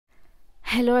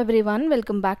Hello everyone,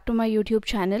 welcome back to my YouTube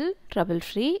channel Trouble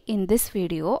Free. In this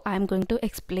video I am going to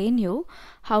explain you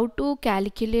how to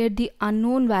calculate the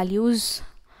unknown values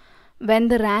when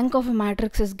the rank of a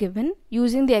matrix is given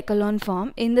using the echelon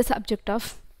form in the subject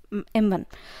of M1.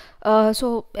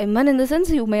 So M1 in the sense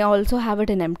you may also have it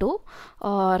in M2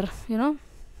 or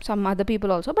some other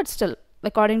people also, but still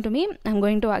according to me I'm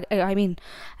going to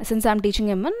since I'm teaching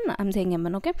M1 I'm saying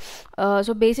M1. okay.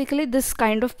 So basically this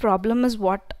kind of problem is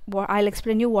what I'll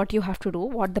explain you what you have to do,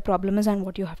 what the problem is and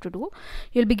what you have to do.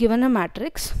 You'll be given a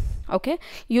matrix. Okay,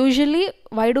 usually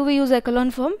why do we use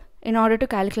echelon form? In order to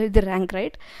calculate the rank,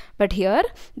 right? But here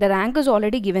the rank is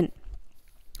already given.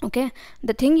 Okay,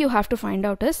 the thing you have to find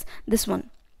out is this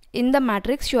one. In the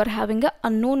matrix you are having an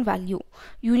unknown value.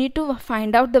 You need to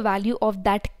find out the value of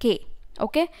that k.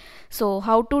 Okay, so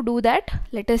how to do that?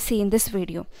 Let us see in this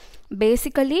video.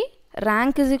 Basically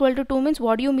rank is equal to 2 means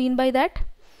what do you mean by that?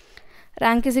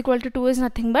 Rank is equal to 2 is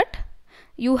nothing but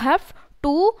you have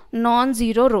two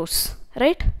non-zero rows,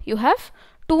 right? You have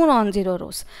two non-zero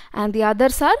rows and the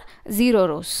others are 0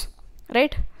 rows,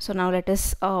 right? So now let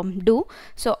us do.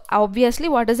 So obviously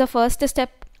what is the first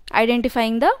step?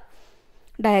 Identifying the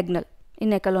diagonal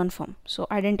in echelon form. So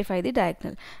identify the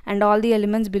diagonal and all the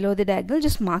elements below the diagonal,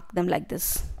 just mark them like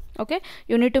this. Okay,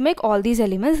 you need to make all these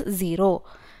elements 0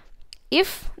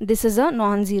 if this is a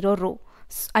non-zero row.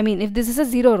 If this is a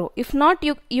 0 row. If not,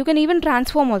 you can even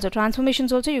transform also.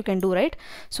 Transformations also you can do, right?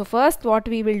 So first what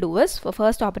we will do is, for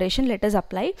first operation, let us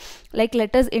apply, like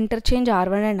let us interchange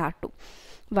R1 and R2.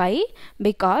 Why?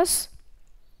 Because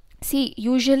see,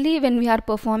 usually when we are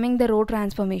performing the row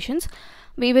transformations,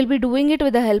 we will be doing it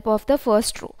with the help of the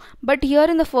first row. But here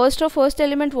in the first row, first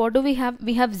element, what do we have?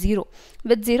 We have 0.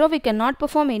 With 0 we cannot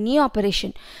perform any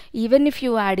operation. Even if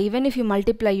you add, even if you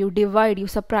multiply, you divide, you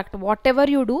subtract, whatever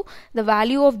you do, the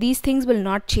value of these things will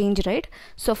not change, right?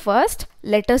 So first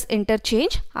let us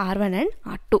interchange R1 and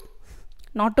R2.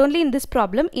 Not only in this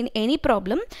problem, in any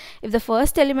problem, if the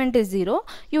first element is 0,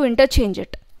 you interchange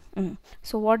it.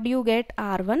 So what do you get?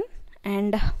 R1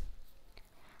 and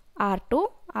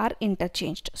R2 are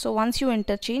interchanged. So once you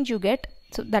interchange, you get,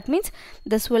 so that means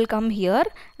this will come here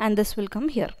and this will come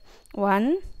here.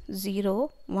 1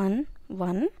 0 1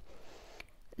 1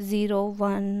 0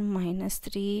 1 minus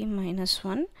 3 minus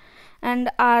 1 and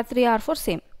R3 R4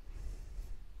 same.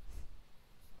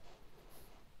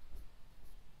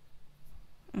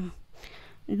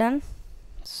 Done.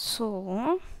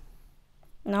 So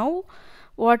now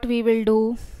what we will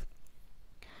do,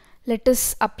 let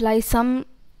us apply some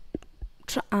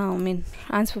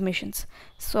transformations.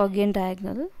 So again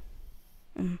diagonal,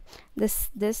 this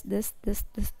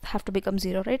have to become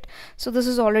 0, right? So this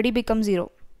has already become 0,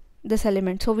 this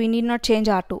element, so we need not change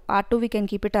R2 we can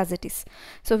keep it as it is.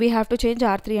 So we have to change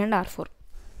R3 and R4,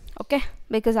 okay,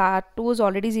 because R2 is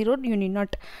already 0, you need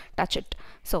not touch it.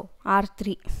 So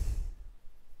R3,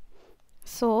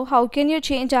 so how can you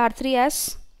change R3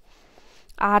 as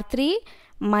R3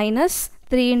 minus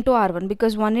 3 into R1,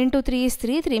 because 1 into 3 is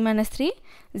 3, 3 minus 3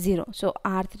 0. So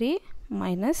R3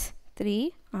 minus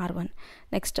 3 R1.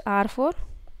 Next R4,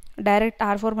 direct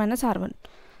R4 minus R1,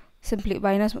 simply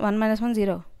minus 1 minus 1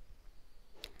 0.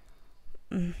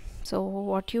 So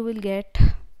what you will get,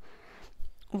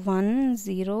 1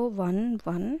 0 1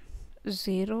 1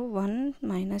 0 1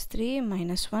 minus 3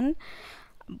 minus 1,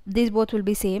 these both will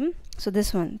be same. So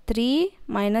this one 3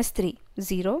 minus 3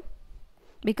 0,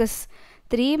 because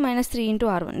 3 minus 3 into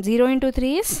R1, 0 into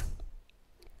 3 is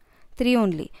 3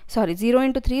 only, sorry, 0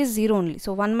 into 3 is 0 only,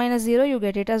 so 1 minus 0 you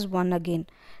get it as 1 again.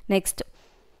 Next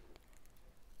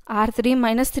R3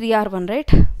 minus 3 R1,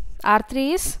 right?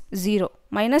 R3 is 0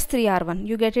 minus 3 R1,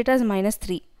 you get it as minus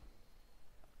 3,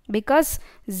 because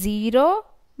 0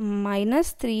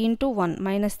 minus 3 into 1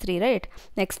 minus 3, right?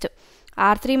 Next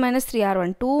R3 minus 3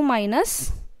 R1, 2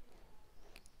 minus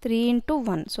 3 into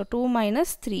 1, so 2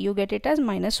 minus 3, you get it as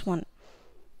minus 1.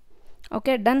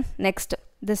 Okay, done. Next,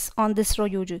 this on this row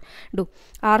you do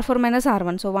R4 minus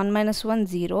R1, so 1 minus 1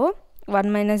 0, 1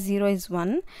 minus 0 is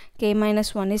 1, k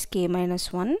minus 1 is k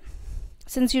minus 1.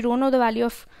 Since you don't know the value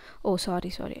of,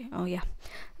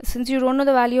 since you don't know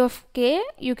the value of k,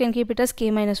 you can keep it as k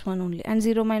minus 1 only, and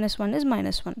 0 minus 1 is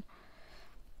minus 1.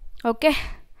 Okay,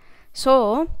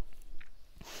 so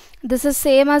this is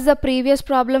same as the previous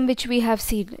problem which we have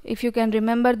seen. If you can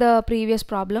remember the previous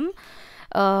problem,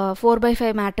 4 by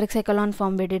 5 matrix echelon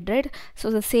form we did, right? So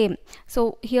the same.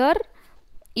 So here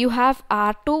you have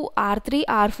R2, R3,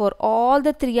 R4, all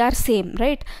the three are same,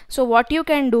 right? So what you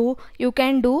can do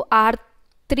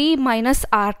R3 minus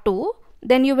R2,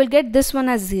 then you will get this one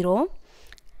as 0,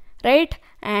 right?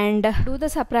 and do the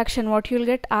subtraction. What you'll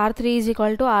get, R3 is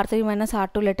equal to R3 minus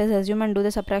R2. Let us assume and do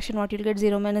the subtraction. What you'll get,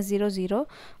 0 minus 0 0,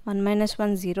 1 minus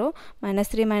 1 0, minus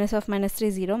 3 minus of minus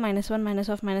 3 0, minus 1 minus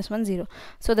of minus 1 0.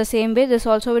 So the same way this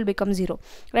also will become 0,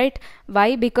 right?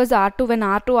 Why? Because R2, when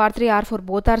R2, R3, R4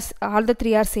 both are, all the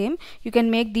three are same, you can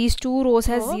make these two rows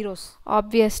as zeros.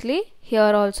 Obviously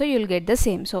here also you will get the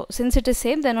same. So since it is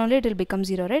same, then only it will become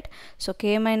 0, right? So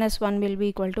k minus 1 will be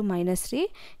equal to minus 3,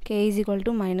 k is equal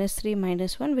to minus 3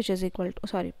 minus 1, which is equal to,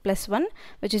 sorry, plus 1,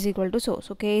 which is equal to so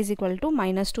k is equal to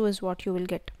minus 2 is what you will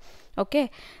get.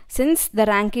 Okay, since the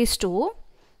rank is 2,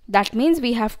 that means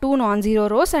we have two non-zero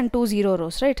rows and two zero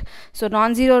rows, right? So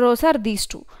non-zero rows are these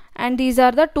two and these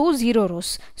are the two zero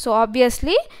rows. So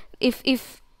obviously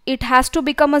if it has to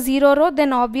become a 0 row,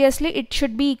 then obviously it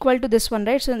should be equal to this one,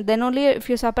 right? So then only if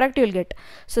you subtract you will get.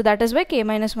 So that is why k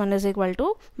minus 1 is equal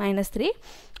to minus 3,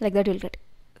 like that you will get.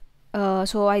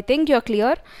 So I think you're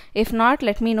clear. If not,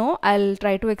 let me know. I'll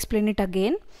try to explain it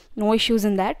again. No issues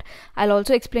in that. I'll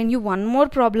also explain you one more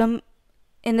problem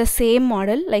in the same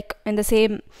model, like in the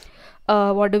same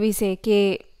what do we say,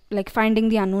 k, like finding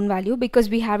the unknown value, because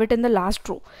we have it in the last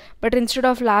row. But instead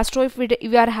of last row, if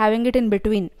we are having it in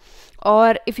between,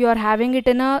 or if you are having it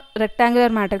in a rectangular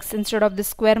matrix instead of this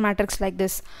square matrix like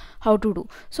this, how to do.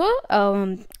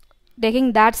 So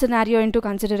taking that scenario into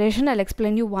consideration, I'll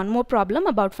explain you one more problem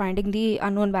about finding the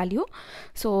unknown value.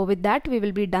 So with that we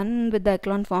will be done with the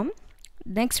echelon form.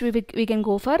 Next we can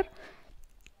go for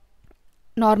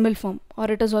normal form, or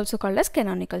it is also called as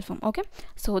canonical form. Okay,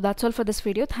 so that's all for this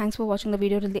video. Thanks for watching the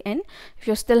video till the end. If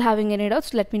you're still having any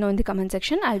doubts, let me know in the comment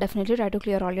section. I'll definitely try to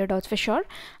clear all your doubts for sure.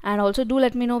 And also do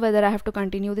let me know whether I have to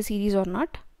continue the series or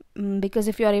not, because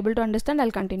if you are able to understand,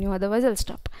 I'll continue, otherwise I'll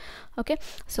stop. Okay,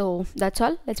 so that's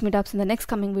all. Let's meet up in the next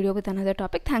coming video with another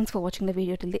topic. Thanks for watching the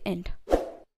video till the end.